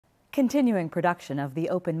Continuing production of The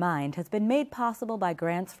Open Mind has been made possible by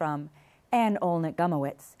grants from Ann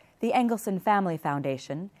Olnick-Gumowitz, the Engelson Family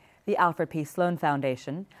Foundation, the Alfred P. Sloan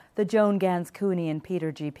Foundation, the Joan Gans Cooney and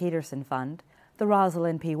Peter G. Peterson Fund, the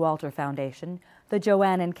Rosalind P. Walter Foundation, the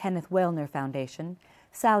Joanne and Kenneth Wellner Foundation,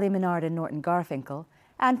 Sally Menard and Norton Garfinkel,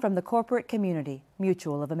 and from the corporate community,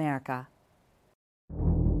 Mutual of America.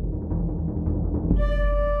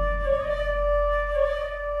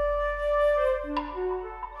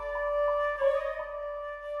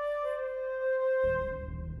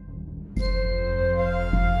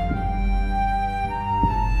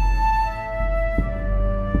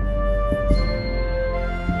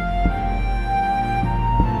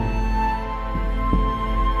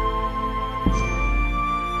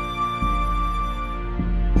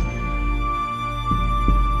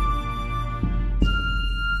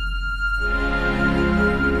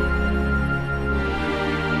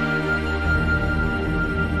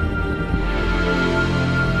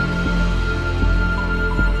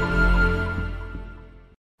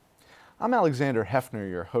 I'm Alexander Heffner,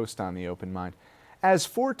 your host on The Open Mind. As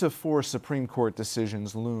 4-4 Supreme Court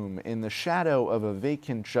decisions loom in the shadow of a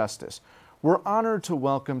vacant justice, we're honored to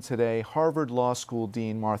welcome today Harvard Law School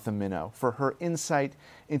Dean Martha Minow for her insight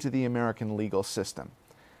into the American legal system.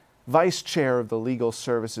 Vice Chair of the Legal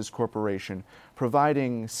Services Corporation,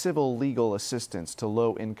 providing civil legal assistance to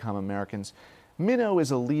low-income Americans, Minow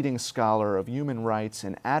is a leading scholar of human rights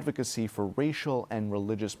and advocacy for racial and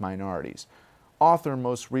religious minorities, author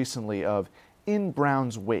most recently of In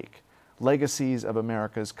Brown's Wake, Legacies of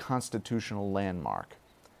America's Constitutional Landmark.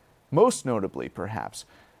 Most notably, perhaps,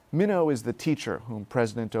 Minow is the teacher whom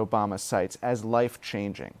President Obama cites as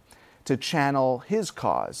life-changing to channel his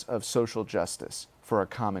cause of social justice for a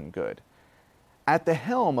common good. At the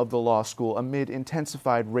helm of the law school amid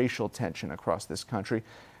intensified racial tension across this country,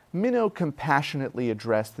 Minow compassionately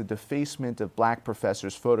addressed the defacement of black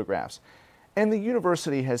professors' photographs, and the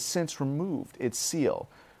university has since removed its seal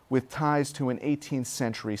with ties to an 18th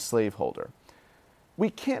century slaveholder. We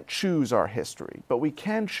can't choose our history, but we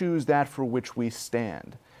can choose that for which we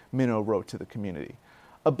stand, Minow wrote to the community.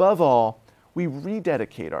 Above all, we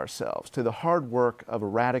rededicate ourselves to the hard work of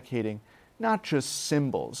eradicating not just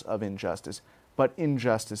symbols of injustice, but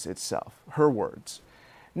injustice itself. Her words.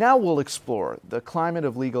 Now we'll explore the climate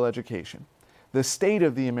of legal education, the state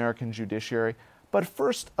of the American judiciary, but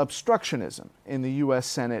first, obstructionism in the U.S.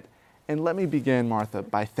 Senate. And let me begin, Martha,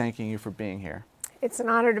 by thanking you for being here. It's an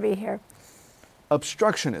honor to be here.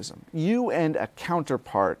 Obstructionism. You and a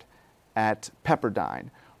counterpart at Pepperdine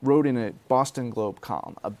wrote in a Boston Globe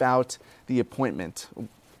column about the appointment,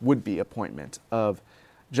 would-be appointment, of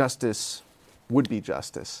would-be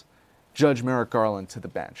Justice, Judge Merrick Garland to the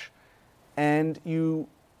bench. And you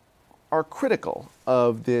are critical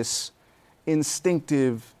of this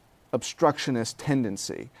instinctive obstructionist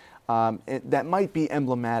tendency that might be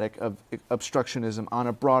emblematic of obstructionism on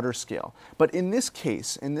a broader scale. But in this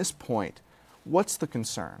case, in this point, what's the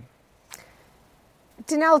concern?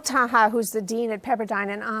 Dinelle Taha, who's the dean at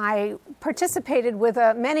Pepperdine, and I participated with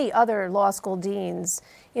many other law school deans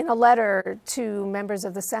in a letter to members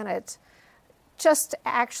of the Senate, just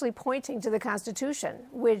actually pointing to the Constitution,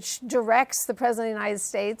 which directs the President of the United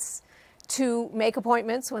States to make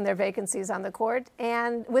appointments when there are vacancies on the court,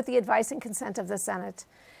 and with the advice and consent of the Senate.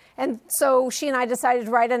 And so she and I decided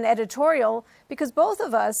to write an editorial because both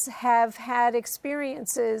of us have had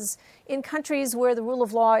experiences in countries where the rule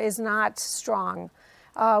of law is not strong,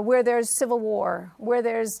 where there's civil war, where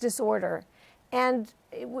there's disorder. And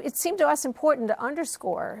it seemed to us important to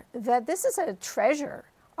underscore that this is a treasure,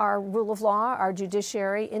 our rule of law, our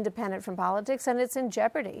judiciary, independent from politics, and it's in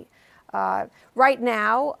jeopardy. Right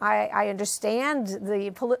now, I understand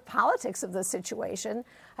the politics of the situation.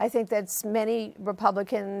 I think that many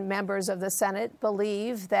Republican members of the Senate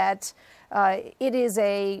believe that it is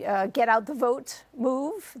a get out the vote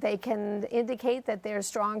move. They can indicate that they're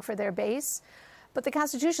strong for their base. But the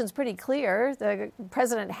Constitution is pretty clear. The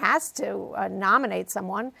president has to nominate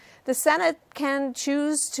someone. The Senate can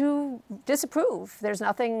choose to disapprove. There's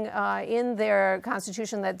nothing in their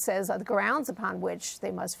Constitution that says the grounds upon which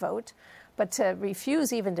they must vote. But to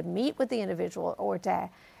refuse even to meet with the individual or to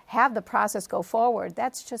have the process go forward,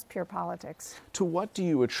 that's just pure politics. To what do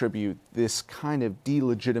you attribute this kind of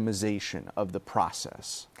delegitimization of the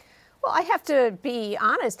process? Well, I have to be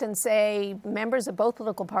honest and say members of both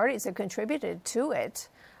political parties have contributed to it.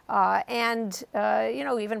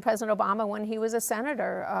 Even President Obama, when he was a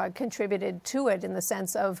senator, contributed to it in the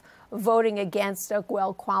sense of voting against a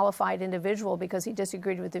well-qualified individual because he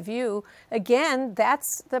disagreed with the view. Again,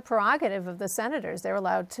 that's the prerogative of the senators. They're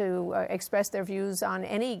allowed to express their views on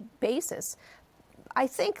any basis. I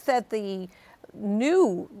think that the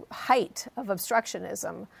new height of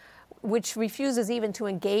obstructionism, which refuses even to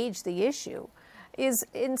engage the issue, is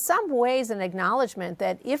in some ways an acknowledgement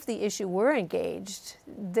that if the issue were engaged,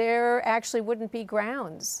 there actually wouldn't be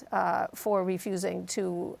grounds for refusing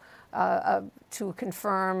to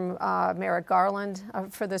confirm Merrick Garland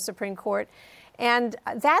for the Supreme Court. And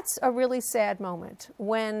that's a really sad moment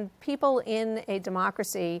when people in a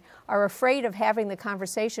democracy are afraid of having the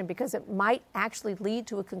conversation because it might actually lead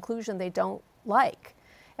to a conclusion they don't like,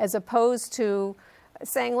 as opposed to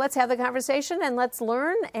saying, let's have the conversation and let's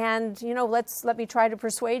learn, and let me try to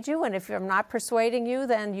persuade you, and if I'm not persuading you,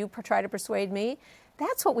 then you try to persuade me.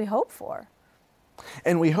 That's what we hope for.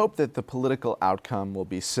 And we hope that the political outcome will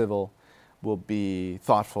be civil, will be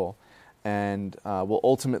thoughtful, and will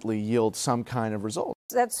ultimately yield some kind of result.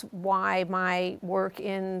 That's why my work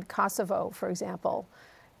in Kosovo, for example,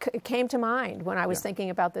 came to mind when I was thinking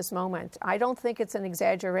about this moment. I don't think it's an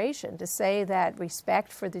exaggeration to say that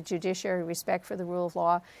respect for the judiciary, respect for the rule of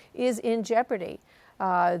law is in jeopardy.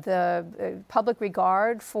 The public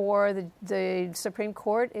regard for the Supreme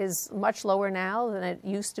Court is much lower now than it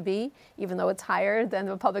used to be, even though it's higher than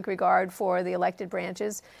the public regard for the elected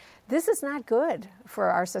branches. This is not good for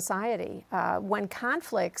our society. When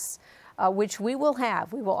conflicts, which we will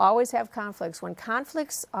always have conflicts, when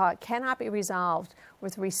conflicts cannot be resolved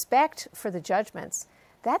with respect for the judgments,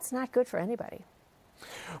 that's not good for anybody.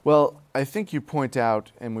 Well, I think you point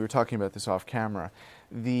out, and we were talking about this off camera,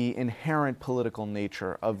 the inherent political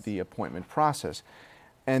nature of the appointment process.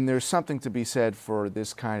 And there's something to be said for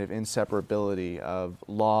this kind of inseparability of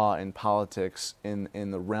law and politics in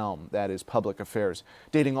the realm that is public affairs,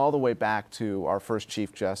 dating all the way back to our first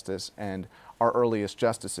Chief Justice and our earliest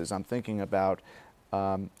justices. I'm thinking about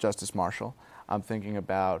Justice Marshall. I'm thinking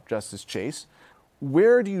about Justice Chase.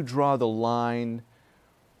 Where do you draw the line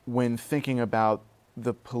when thinking about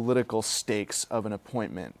the political stakes of an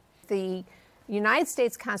appointment? The United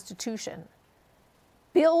States Constitution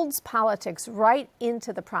builds politics right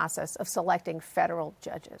into the process of selecting federal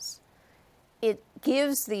judges. It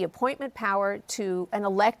gives the appointment power to an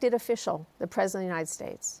elected official, the President of the United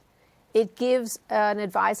States. It gives an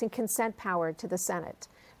advising consent power to the Senate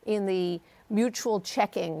in the mutual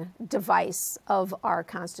checking device of our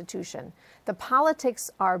Constitution. The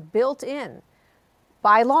politics are built in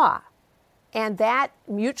by law. And that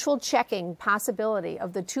mutual checking possibility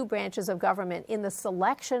of the two branches of government in the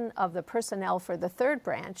selection of the personnel for the third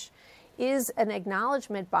branch is an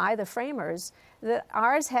acknowledgement by the framers that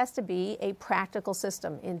ours has to be a practical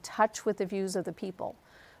system in touch with the views of the people.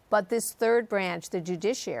 But this third branch, the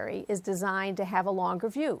judiciary, is designed to have a longer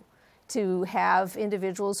view, to have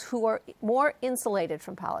individuals who are more insulated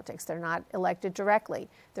from politics. They're not elected directly.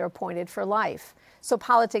 They're appointed for life. So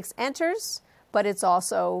politics enters, but it's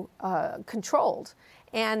also controlled.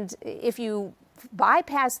 And if you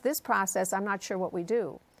bypass this process, I'm not sure what we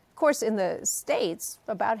do. Of course, in the states,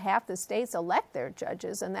 about half the states elect their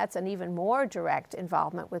judges, and that's an even more direct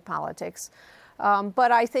involvement with politics.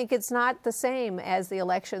 But I think it's not the same as the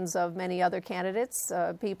elections of many other candidates.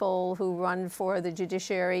 People who run for the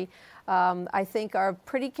judiciary, I think, are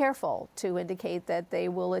pretty careful to indicate that they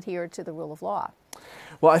will adhere to the rule of law.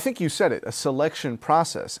 Well, I think you said it, a selection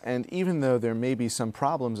process. And even though there may be some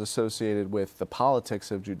problems associated with the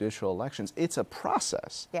politics of judicial elections, it's a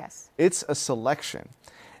process. Yes. It's a selection.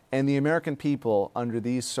 And the American people, under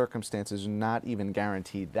these circumstances, are not even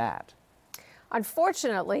guaranteed that.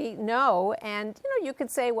 Unfortunately, no. And, you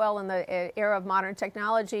could say, well, in the era of modern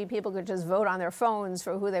technology, people could just vote on their phones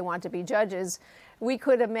for who they want to be judges. We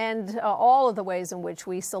could amend all of the ways in which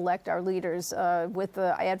we select our leaders with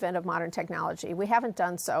the advent of modern technology. We haven't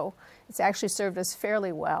done so. It's actually served us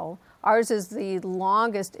fairly well. Ours is the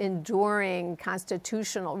longest enduring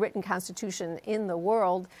written constitution in the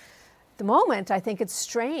world. At the moment, I think it's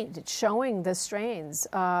strained. It's showing the strains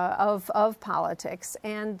of politics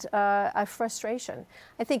and a frustration.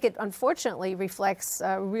 I think it unfortunately reflects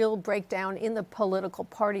a real breakdown in the political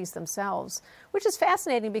parties themselves, which is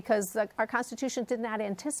fascinating because our Constitution did not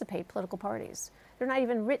anticipate political parties. They're not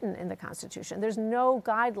even written in the Constitution. There's no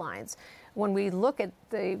guidelines. When we look at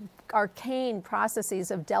the arcane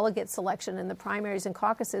processes of delegate selection in the primaries and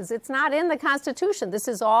caucuses, it's not in the Constitution. This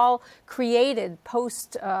is all created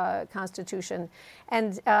post-Constitution.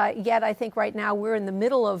 And yet I think right now we're in the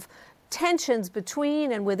middle of tensions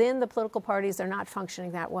between and within the political parties. They're not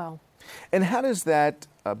functioning that well. And how does that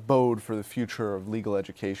bode for the future of legal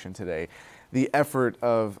education today? The effort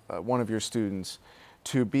of one of your students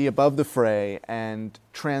to be above the fray and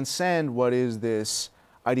transcend what is this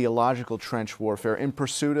ideological trench warfare in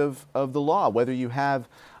pursuit of the law, whether you have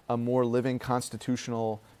a more living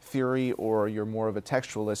constitutional theory or you're more of a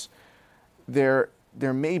textualist, there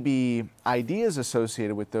may be ideas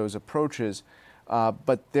associated with those approaches,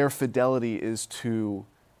 but their fidelity is to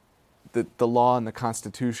the law and the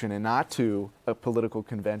Constitution and not to a political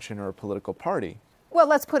convention or a political party. Well,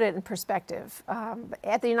 let's put it in perspective.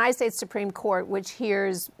 At the United States Supreme Court, which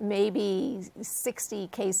hears maybe 60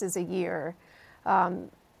 cases a year,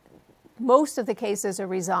 most of the cases are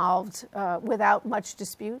resolved without much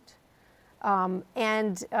dispute.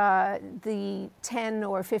 And the 10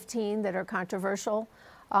 or 15 that are controversial,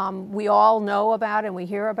 we all know about and we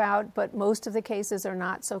hear about, but most of the cases are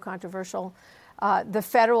not so controversial. The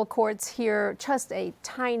federal courts hear just a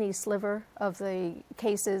tiny sliver of the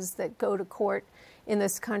cases that go to court in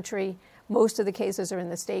this country. Most of the cases are in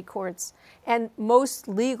the state courts, and most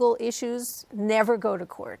legal issues never go to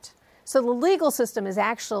court. So the legal system is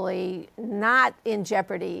actually not in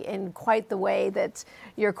jeopardy in quite the way that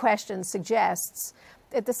your question suggests.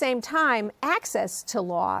 At the same time, access to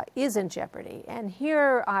law is in jeopardy. And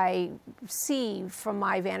here I see, from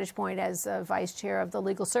my vantage point as vice chair of the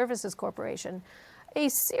Legal Services Corporation, a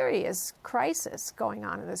serious crisis going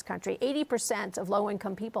on in this country. 80% of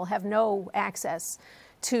low-income people have no access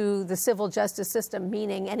to the civil justice system,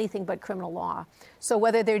 meaning anything but criminal law. So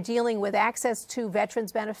whether they're dealing with access to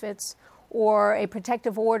veterans benefits or a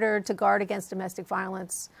protective order to guard against domestic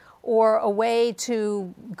violence or a way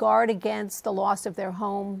to guard against the loss of their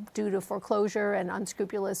home due to foreclosure and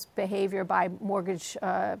unscrupulous behavior by mortgage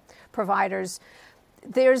providers,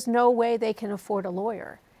 there's no way they can afford a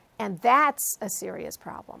lawyer. And that's a serious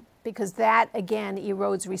problem, because that, again,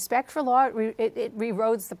 erodes respect for law. It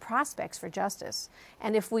erodes the prospects for justice.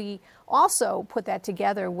 And if we also put that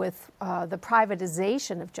together with the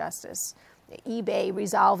privatization of justice, eBay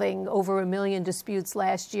resolving over 1 million disputes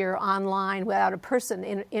last year online without a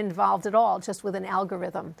person involved at all, just with an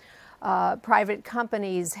algorithm. Private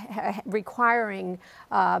companies requiring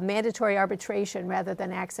mandatory arbitration rather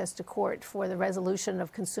than access to court for the resolution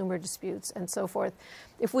of consumer disputes and so forth.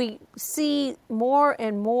 If we see more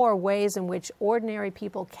and more ways in which ordinary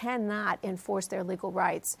people cannot enforce their legal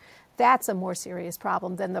rights, that's a more serious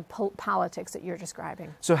problem than the politics that you're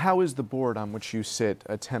describing. So how is the board on which you sit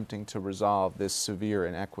attempting to resolve this severe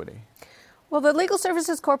inequity? Well, the Legal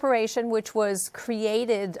Services Corporation, which was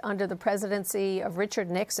created under the presidency of Richard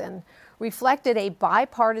Nixon, reflected a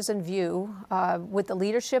bipartisan view with the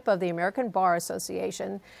leadership of the American Bar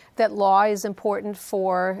Association that law is important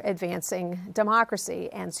for advancing democracy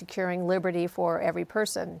and securing liberty for every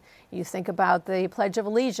person. You think about the Pledge of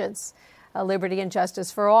Allegiance, liberty and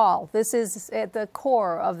justice for all. This is at the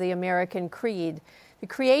core of the American creed. The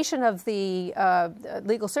creation of the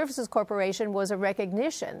Legal Services Corporation was a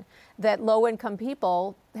recognition that low-income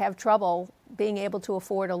people have trouble being able to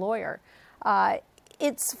afford a lawyer.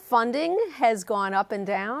 Its funding has gone up and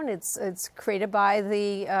down. It's created by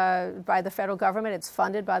the federal government. It's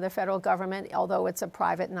funded by the federal government, although it's a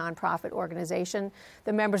private nonprofit organization.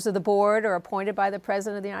 The members of the board are appointed by the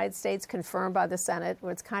President of the United States, confirmed by the Senate,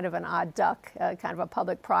 where it's kind of an odd duck, kind of a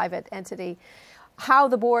public-private entity. How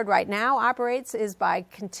the board right now operates is by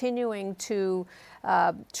continuing to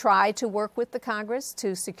try to work with the Congress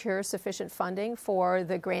to secure sufficient funding for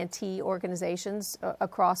the grantee organizations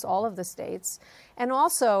across all of the states, and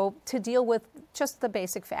also to deal with just the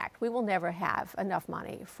basic fact: we will never have enough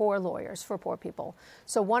money for lawyers for poor people.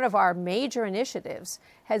 So one of our major initiatives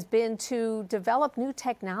has been to develop new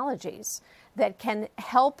technologies that can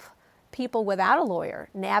help people without a lawyer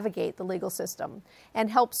navigate the legal system and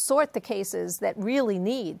help sort the cases that really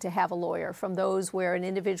need to have a lawyer from those where an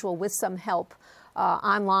individual with some help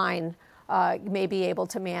online may be able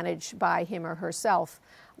to manage by him or herself.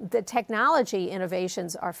 The technology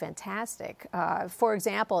innovations are fantastic. For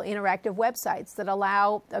example, interactive websites that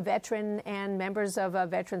allow a veteran and members of a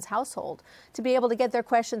veteran's household to be able to get their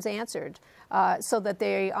questions answered so that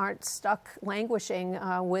they aren't stuck languishing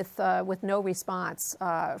with no response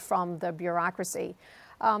from the bureaucracy.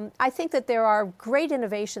 I think that there are great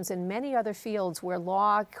innovations in many other fields where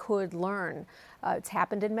law could learn. It's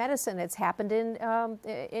happened in medicine. It's happened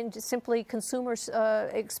in simply consumer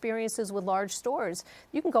experiences with large stores.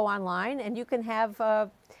 You can go online and you can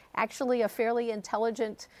have actually a fairly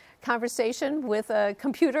intelligent conversation with a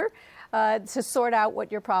computer to sort out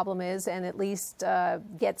what your problem is and at least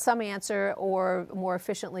get some answer or more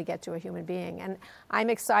efficiently get to a human being. And I'm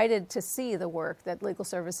excited to see the work that Legal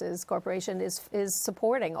Services Corporation is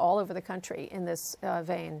supporting all over the country in this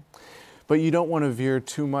vein. But you don't want to veer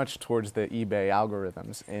too much towards the eBay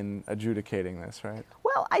algorithms in adjudicating this, right?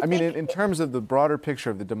 Well, I mean, in terms of the broader picture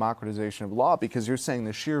of the democratization of law, because you're saying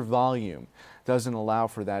the sheer volume doesn't allow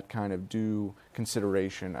for that kind of due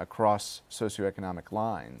consideration across socioeconomic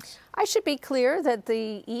lines. I should be clear that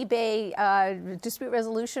the eBay dispute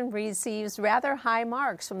resolution receives rather high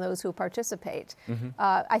marks from those who participate.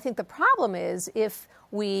 I think the problem is if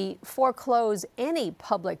we foreclose any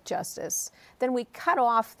public justice, then we cut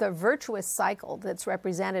off the virtuous cycle that's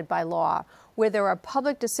represented by law, where there are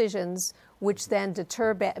public decisions which then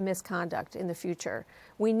deter misconduct in the future.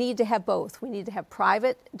 We need to have both. We need to have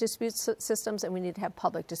private dispute systems, and we need to have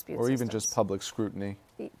public dispute systems. Or even just public scrutiny.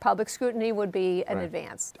 Public scrutiny would be an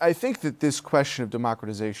advance. I think that this question of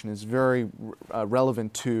democratization is very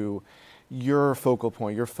relevant to your focal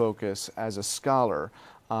point, your focus as a scholar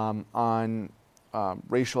on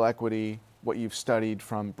racial equity, what you've studied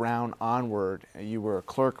from Brown onward. You were a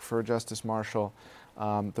clerk for Justice Marshall,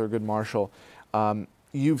 Thurgood Marshall.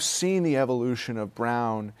 You've seen the evolution of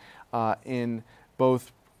Brown in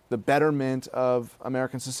both the betterment of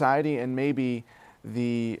American society and maybe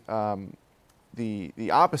the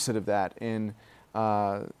opposite of that in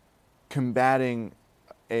combating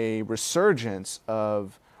a resurgence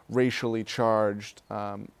of racially charged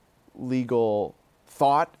legal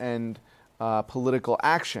thought and political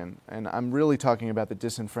action. And I'm really talking about the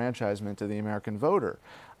disenfranchisement of the American voter.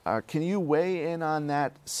 Can you weigh in on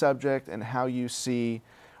that subject and how you see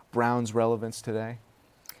Brown's relevance today?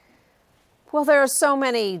 Well, there are so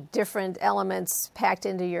many different elements packed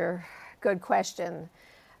into your good question.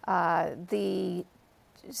 The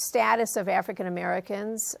status of African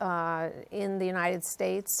Americans in the United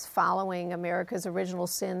States following America's original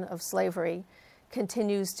sin of slavery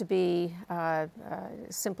continues to be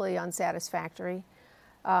simply unsatisfactory.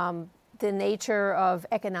 The nature of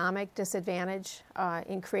economic disadvantage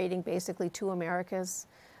in creating basically two Americas.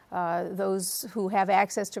 Those who have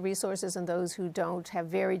access to resources and those who don't have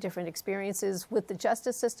very different experiences with the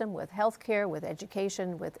justice system, with healthcare, with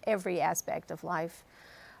education, with every aspect of life.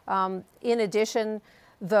 In addition,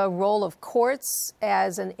 the role of courts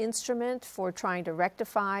as an instrument for trying to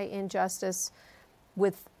rectify injustice,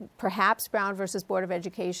 with perhaps Brown versus Board of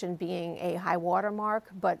Education being a high watermark,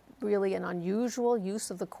 but really an unusual use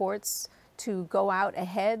of the courts to go out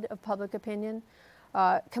ahead of public opinion,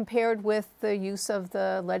 compared with the use of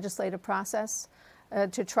the legislative process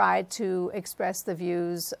to try to express the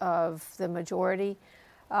views of the majority.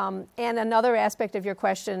 And another aspect of your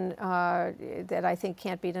question that I think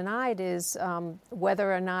can't be denied is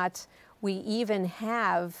whether or not we even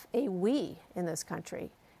have a we in this country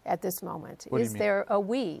at this moment. Is there a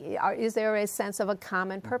we? Is there a sense of a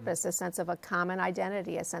common purpose, a sense of a common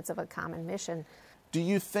identity, a sense of a common mission? Do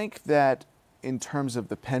you think that in terms of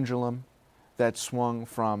the pendulum that swung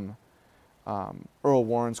from Earl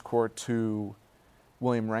Warren's court to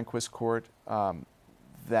William Rehnquist's court,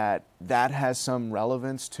 that has some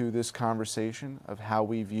relevance to this conversation of how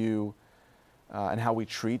we view and how we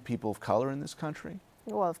treat people of color in this country?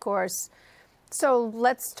 Well, of course. So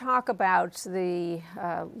let's talk about the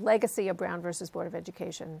legacy of Brown versus Board of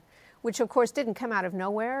Education, which of course didn't come out of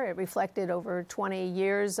nowhere. It reflected over 20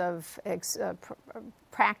 years of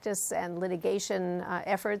practice and litigation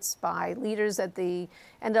efforts by leaders at the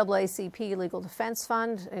NAACP Legal Defense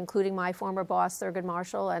Fund, including my former boss, Thurgood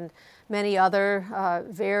Marshall, and many other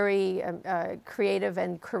very creative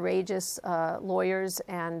and courageous lawyers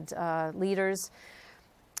and leaders,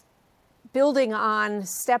 building on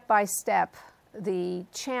step by step the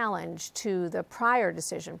challenge to the prior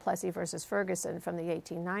decision, Plessy versus Ferguson from the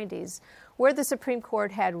 1890s, where the Supreme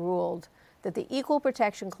Court had ruled that the Equal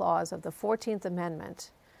Protection Clause of the 14th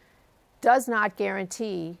Amendment does not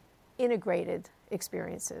guarantee integrated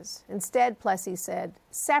experiences. Instead, Plessy said,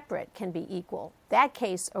 separate can be equal. That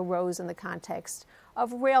case arose in the context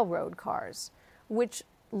of railroad cars, which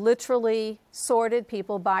literally sorted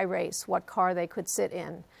people by race, what car they could sit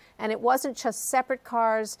in. And it wasn't just separate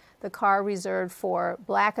cars. The car reserved for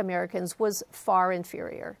Black Americans was far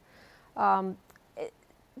inferior.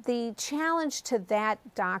 The challenge to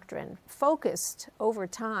that doctrine focused over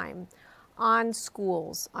time on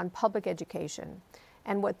schools, on public education.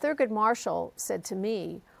 And what Thurgood Marshall said to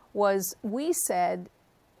me was, we said,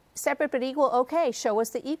 separate but equal, okay, show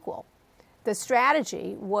us the equal. The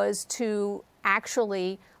strategy was to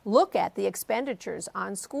actually look at the expenditures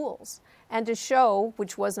on schools and to show,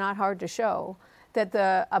 which was not hard to show, that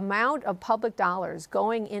the amount of public dollars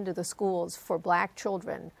going into the schools for Black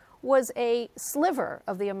children was a sliver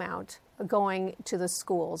of the amount going to the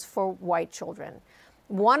schools for white children.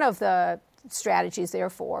 One of the strategies,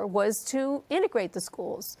 therefore, was to integrate the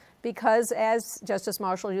schools because, as Justice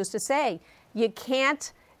Marshall used to say, you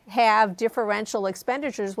can't have differential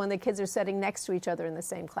expenditures when the kids are sitting next to each other in the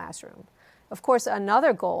same classroom. Of course,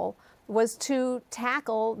 another goal was to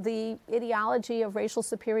tackle the ideology of racial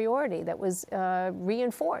superiority that was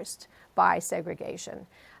reinforced by segregation,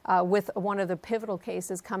 with one of the pivotal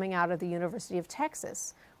cases coming out of the University of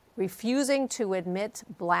Texas, refusing to admit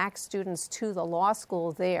black students to the law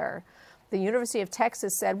school there. The University of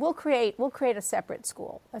Texas said, we'll create a separate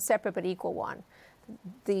school, a separate but equal one.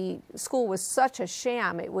 The school was such a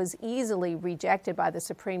sham, it was easily rejected by the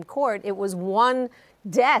Supreme Court. It was one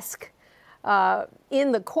desk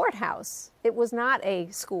in the courthouse. It was not a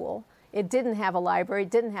school. It didn't have a library, it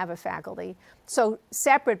didn't have a faculty. So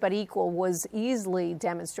separate but equal was easily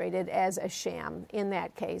demonstrated as a sham in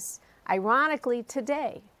that case. Ironically,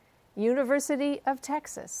 today, University of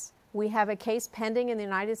Texas, we have a case pending in the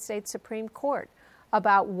United States Supreme Court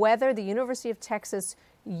about whether the University of Texas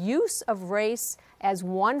use of race as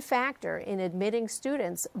one factor in admitting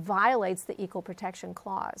students violates the Equal Protection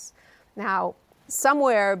Clause. Now,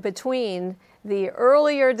 somewhere between the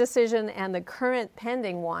earlier decision and the current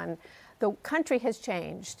pending one, the country has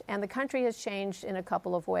changed, and the country has changed in a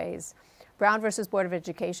couple of ways. Brown versus Board of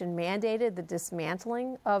Education mandated the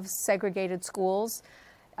dismantling of segregated schools.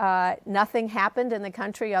 Nothing happened in the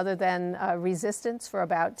country other than resistance for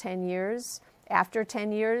about 10 years. After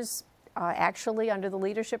 10 years, actually under the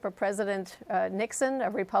leadership of President Nixon, a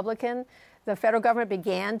Republican, the federal government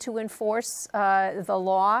began to enforce the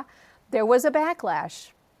law. There was a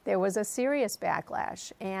backlash. There was a serious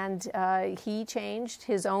backlash, and he changed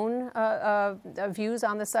his own views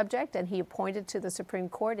on the subject, and he appointed to the Supreme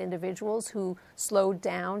Court individuals who slowed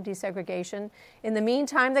down desegregation. In the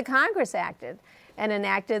meantime, the Congress acted and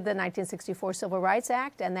enacted the 1964 Civil Rights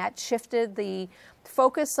Act, and that shifted the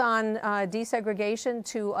focus on desegregation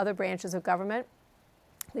to other branches of government.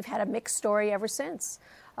 We've had a mixed story ever since.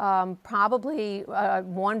 Probably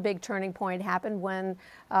one big turning point happened when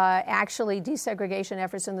actually desegregation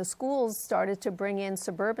efforts in the schools started to bring in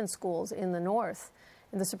suburban schools in the North.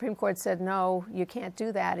 And the Supreme Court said, no, you can't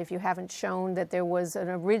do that if you haven't shown that there was an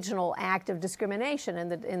original act of discrimination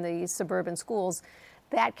in the suburban schools.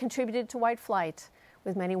 That contributed to white flight,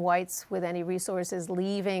 with many whites with any resources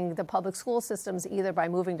leaving the public school systems either by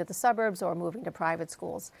moving to the suburbs or moving to private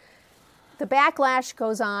schools. The backlash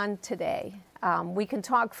goes on today. We can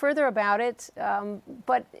talk further about it,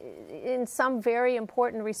 but in some very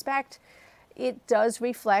important respect, it does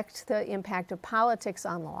reflect the impact of politics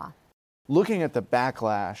on law. Looking at the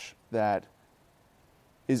backlash that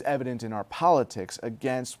is evident in our politics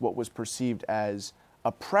against what was perceived as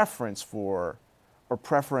a preference for or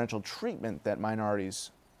preferential treatment that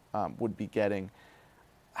minorities would be getting,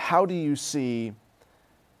 how do you see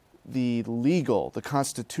the legal, the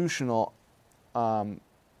constitutional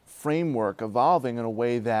framework evolving in a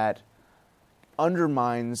way that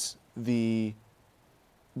undermines the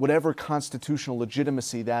whatever constitutional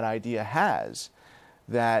legitimacy that idea has,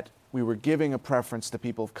 that we were giving a preference to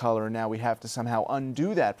people of color and now we have to somehow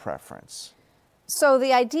undo that preference? So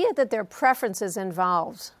the idea that there are preferences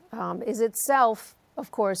involved is itself,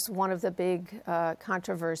 of course, one of the big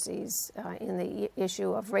controversies in the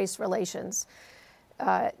issue of race relations.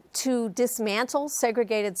 To dismantle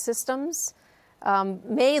segregated systems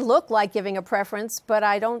may look like giving a preference, but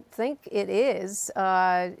I don't think it is.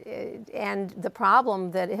 And the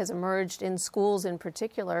problem that has emerged in schools in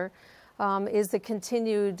particular is the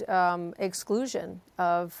continued exclusion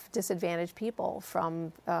of disadvantaged people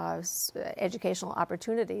from educational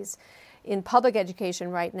opportunities. In public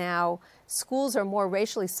education right now, schools are more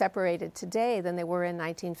racially separated today than they were in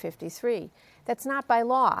 1953. That's not by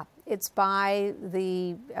law. It's by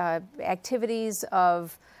the activities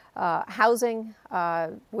of housing,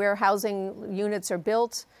 where housing units are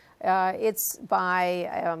built. It's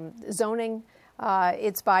by zoning.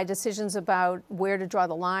 It's by decisions about where to draw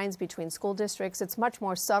the lines between school districts. It's much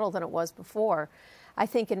more subtle than it was before. I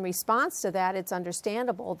think in response to that, it's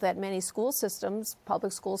understandable that many school systems,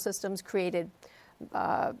 public school systems, created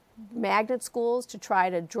magnet schools to try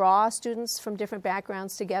to draw students from different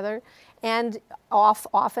backgrounds together, and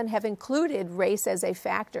often have included race as a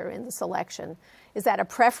factor in the selection. Is that a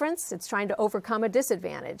preference? It's trying to overcome a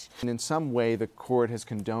disadvantage. And in some way, the court has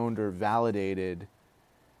condoned or validated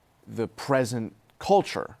the present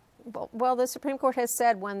culture. Well, the Supreme Court has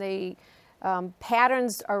said when the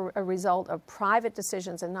patterns are a result of private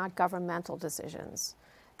decisions and not governmental decisions,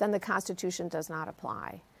 then the Constitution does not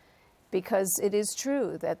apply. Because it is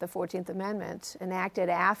true that the 14th Amendment, enacted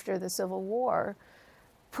after the Civil War,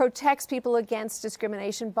 protects people against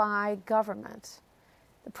discrimination by government.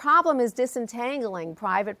 The problem is disentangling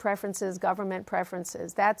private preferences, government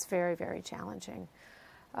preferences. That's very, very challenging.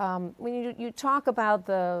 When you talk about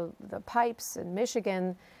the pipes in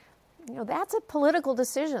Michigan, that's a political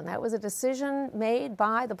decision. That was a decision made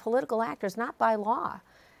by the political actors, not by law,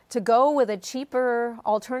 to go with a cheaper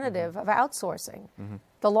alternative of outsourcing.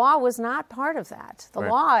 The law was not part of that. The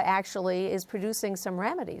law actually is producing some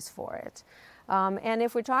remedies for it. And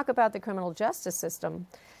if we talk about the criminal justice system,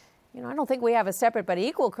 I don't think we have a separate but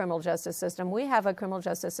equal criminal justice system. We have a criminal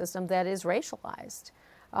justice system that is racialized.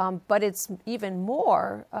 But it's even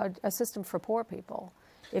more a system for poor people.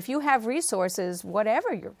 If you have resources,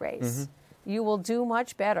 whatever your race, you will do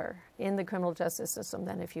much better in the criminal justice system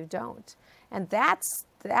than if you don't. And that's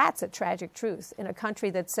a tragic truth in a country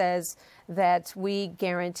that says that we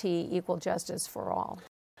guarantee equal justice for all.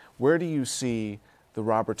 Where do you see the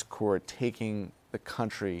Roberts Court taking the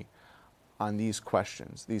country on these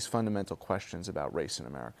questions, these fundamental questions about race in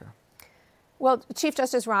America? Well, Chief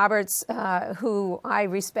Justice Roberts, who I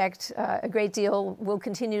respect a great deal, will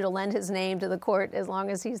continue to lend his name to the court as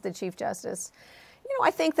long as he's the Chief Justice.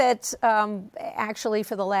 I think that actually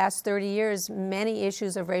for the last 30 years, many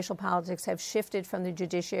issues of racial politics have shifted from the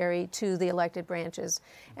judiciary to the elected branches,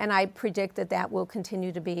 and I predict that that will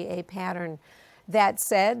continue to be a pattern. That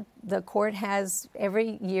said, the court has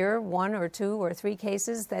every year 1 or 2 or 3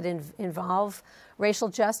 cases that involve racial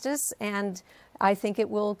justice, and I think it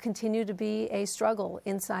will continue to be a struggle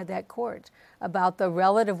inside that court about the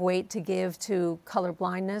relative weight to give to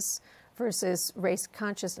colorblindness versus race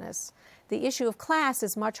consciousness. The issue of class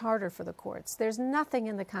is much harder for the courts. There's nothing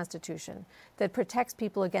in the Constitution that protects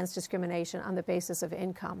people against discrimination on the basis of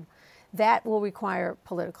income. That will require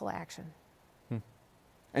political action.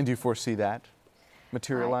 And do you foresee that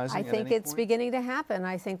materializing? I think it's beginning to happen.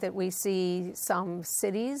 I think that we see some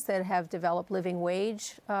cities that have developed living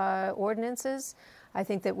wage ordinances. I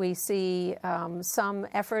think that we see some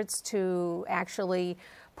efforts to actually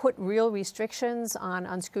put real restrictions on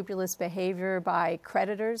unscrupulous behavior by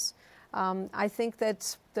creditors. I think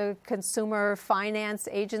that the Consumer Finance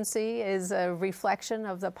Agency is a reflection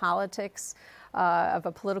of the politics of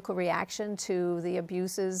a political reaction to the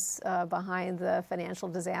abuses behind the financial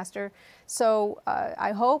disaster. So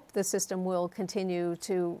I hope the system will continue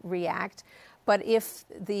to react. But if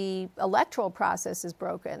the electoral process is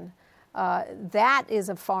broken, that is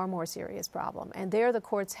a far more serious problem. And there the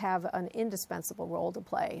courts have an indispensable role to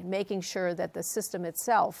play, making sure that the system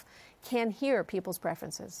itself can hear people's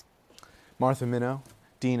preferences. Martha Minow,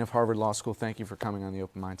 Dean of Harvard Law School, thank you for coming on The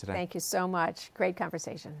Open Mind today. Thank you so much. Great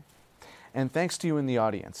conversation. And thanks to you in the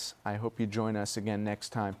audience. I hope you join us again next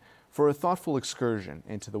time for a thoughtful excursion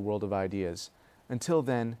into the world of ideas. Until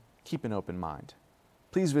then, keep an open mind.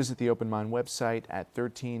 Please visit the Open Mind website at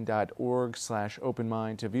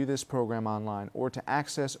 13.org/openmind to view this program online or to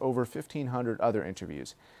access over 1,500 other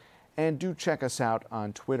interviews. And do check us out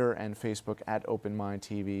on Twitter and Facebook at Open Mind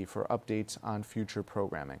TV for updates on future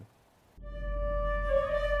programming.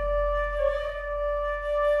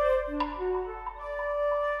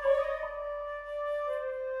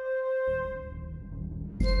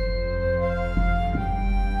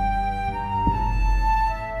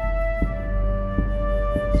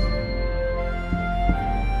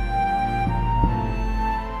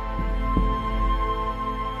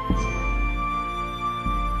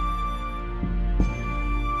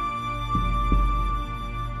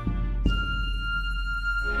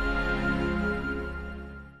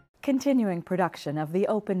 Continuing production of The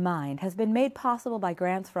Open Mind has been made possible by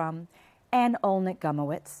grants from Ann Olnick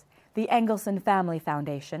Gumowitz, the Engelson Family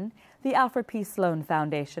Foundation, the Alfred P. Sloan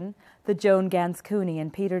Foundation, the Joan Gans CUNY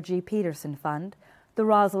and Peter G. Peterson Fund, the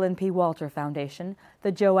Rosalind P. Walter Foundation,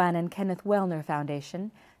 the Joanne and Kenneth Wellner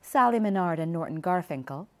Foundation, Sally Menard and Norton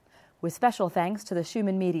Garfinkel, with special thanks to the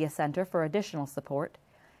Schumann Media Center for additional support,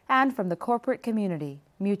 and from the corporate community,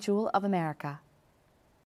 Mutual of America.